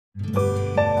Ready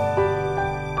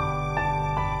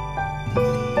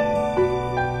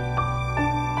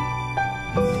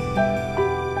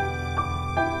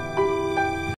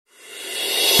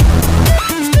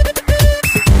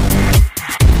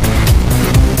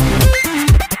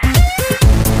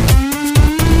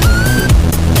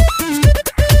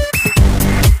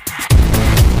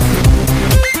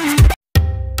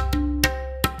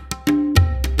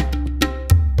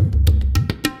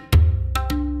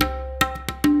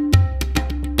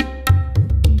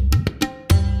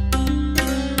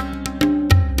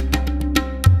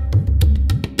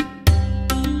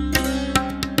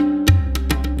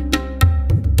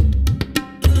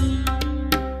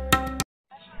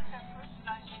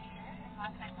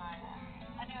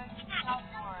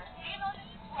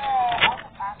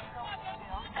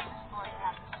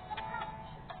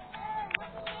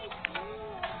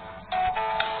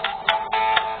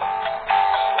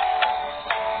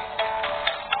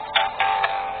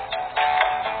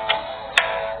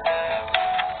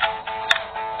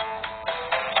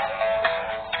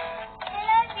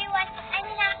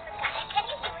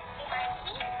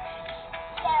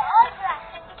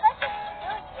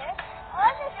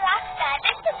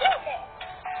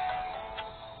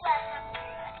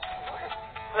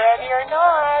or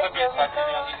not, here we go.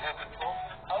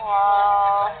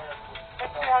 Wow.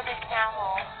 Let's see how they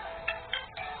camel.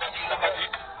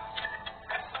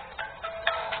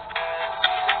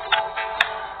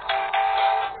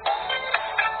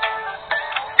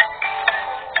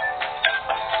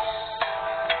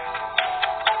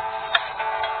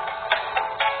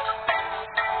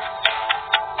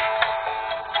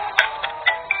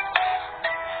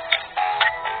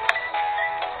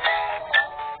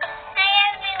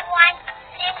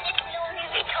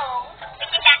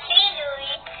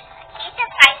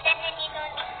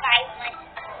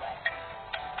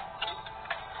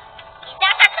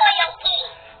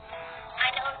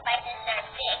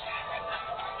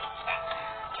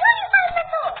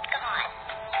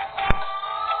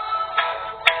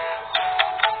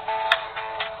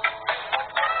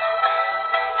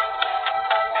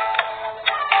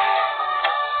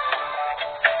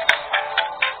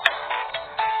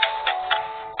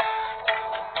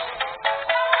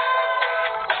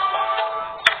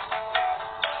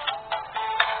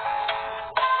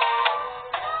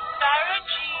 Sarah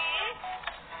G.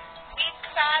 Meet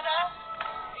Sarah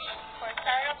for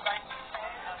Sarah Bunny.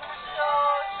 So,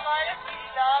 Sarah G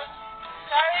loves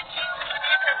Sarah G to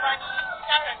meet her bunny,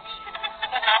 Sarah G.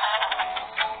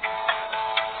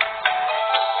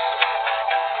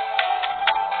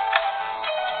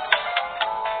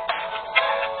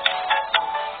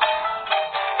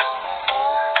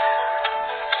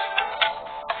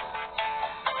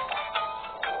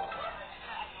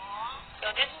 So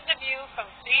this is the view from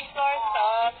 3 floors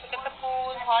up. Look at the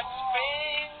pool, hot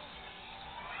springs.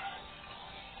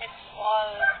 It's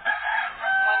all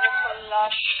wonderful,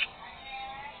 lush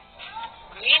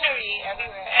greenery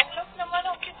everywhere. And look naman,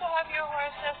 how cute to have your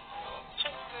horses